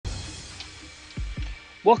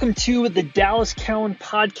Welcome to the Dallas Cowan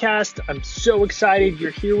podcast. I'm so excited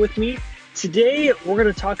you're here with me. Today, we're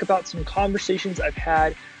going to talk about some conversations I've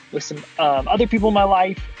had with some other people in my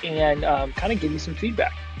life and kind of give you some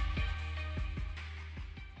feedback.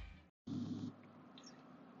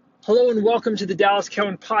 Hello and welcome to the Dallas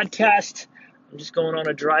Cowan podcast. I'm just going on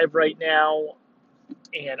a drive right now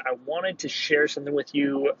and I wanted to share something with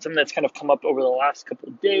you, something that's kind of come up over the last couple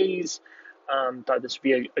of days. Thought this would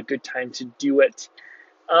be a good time to do it.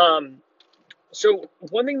 So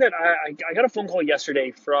one thing that I got a phone call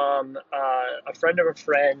yesterday from a friend of a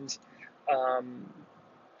friend.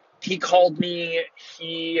 He called me.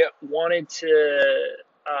 He wanted to.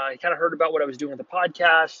 He kind of heard about what I was doing with the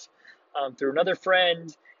podcast through another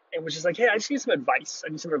friend, and was just like, "Hey, I just need some advice. I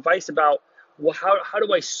need some advice about how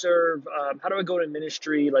do I serve? How do I go to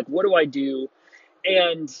ministry? Like, what do I do?"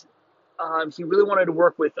 And he really wanted to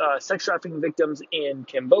work with sex trafficking victims in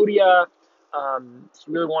Cambodia.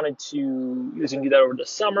 He really wanted to. He was going to do that over the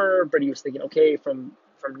summer, but he was thinking, okay, from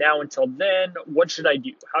now until then, what should I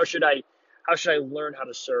do? How should I learn how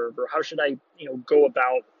to serve, or how should I go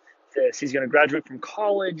about this? He's going to graduate from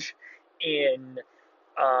college in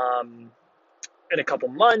a couple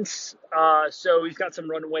months, so he's got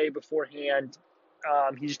some runway beforehand.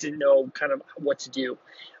 He just didn't know kind of what to do.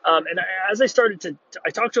 As I started I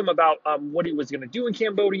talked to him about what he was going to do in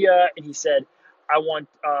Cambodia, and he said, I want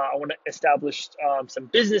to establish some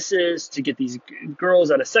businesses to get these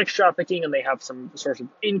girls out of sex trafficking, and they have some source of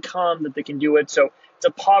income that they can do it. So it's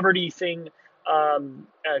a poverty thing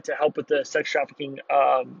to help with the sex trafficking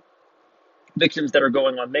victims that are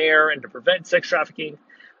going on there, and to prevent sex trafficking.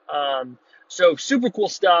 So super cool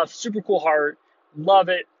stuff, super cool heart, love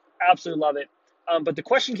it, absolutely love it. But the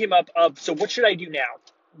question came up of, so what should I do now?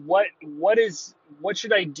 What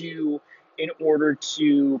should I do in order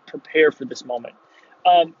to prepare for this moment?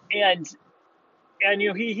 And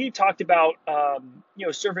he talked about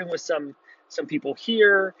serving with some people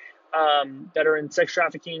here that are in sex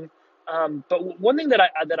trafficking. But one thing that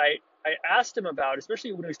I asked him about,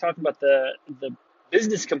 especially when he was talking about the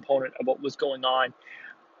business component of what was going on,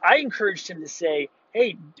 I encouraged him to say,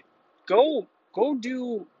 hey, go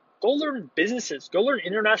learn businesses, go learn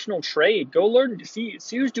international trade, go learn to see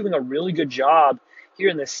who's doing a really good job here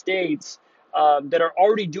in the States that are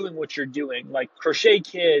already doing what you're doing, like Crochet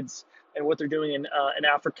Kids and what they're doing in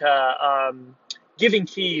Africa, Giving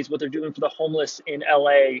Keys, what they're doing for the homeless in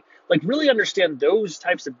LA. Like, really understand those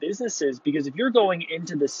types of businesses, because if you're going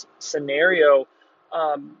into this scenario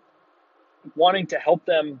wanting to help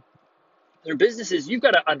them, their businesses, you've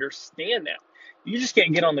got to understand that. You just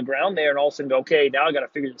can't get on the ground there and all of a sudden go, okay, now I got to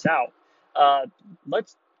figure this out.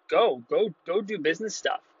 Let's go do business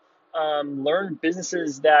stuff. Learn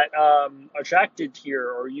businesses that are attracted here,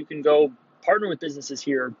 or you can go partner with businesses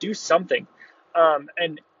here, do something.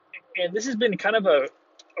 And this has been kind of a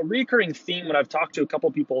recurring theme when I've talked to a couple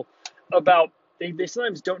people about they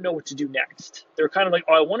sometimes don't know what to do next. They're kind of like,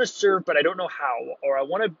 oh, I want to serve, but I don't know how, or I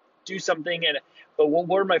want to do something, but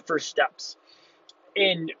what are my first steps?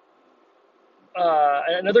 And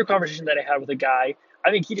another conversation that I had with a guy,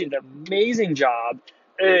 I think he did an amazing job,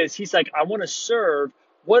 is he's like, I want to serve.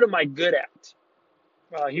 What am I good at?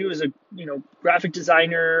 He was a graphic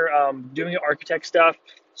designer, doing architect stuff.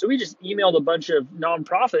 So we just emailed a bunch of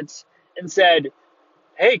nonprofits and said,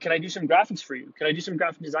 hey, can I do some graphics for you? Can I do some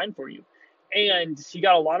graphic design for you? And he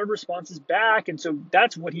got a lot of responses back. And so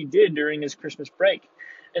that's what he did during his Christmas break.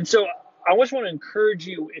 And so I just want to encourage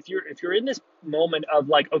you, if you're in this moment of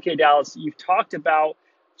like, okay, Dallas, you've talked about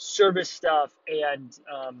service stuff and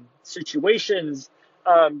situations,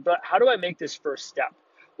 but how do I make this first step?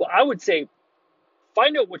 Well, I would say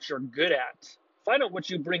find out what you're good at. Find out what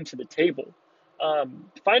you bring to the table.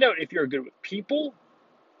 Find out if you're good with people,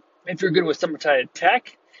 if you're good with some type of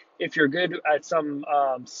tech, if you're good at some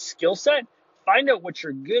skill set. Find out what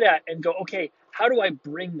you're good at and go, okay, how do I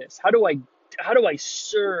bring this? How do I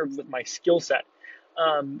serve with my skill set?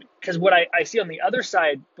 Because what I see on the other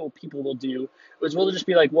side, what people will do is we'll just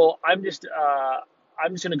be like, well, I'm just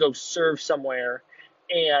going to go serve somewhere,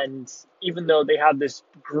 and even though they have this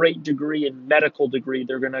great degree in medical degree,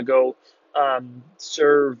 they're going to go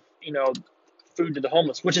serve food to the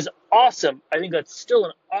homeless, which is awesome. I think that's still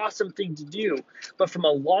an awesome thing to do. But from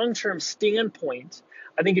a long-term standpoint,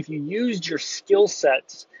 I think if you used your skill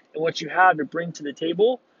sets and what you have to bring to the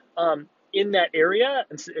table in that area,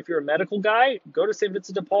 and if you're a medical guy, go to St.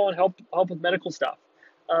 Vincent de Paul and help with medical stuff.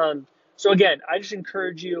 So again, I just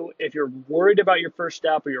encourage you, if you're worried about your first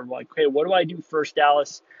step, or you're like, okay, what do I do first,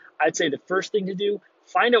 Dallas? I'd say the first thing to do,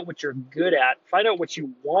 find out what you're good at, find out what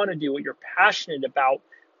you want to do, what you're passionate about,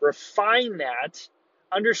 refine that,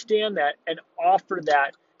 understand that and offer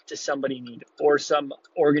that to somebody in need or some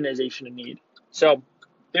organization in need. So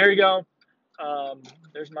there you go.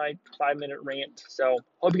 There's my 5-minute rant. So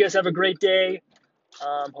hope you guys have a great day.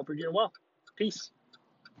 Hope you're doing well. Peace.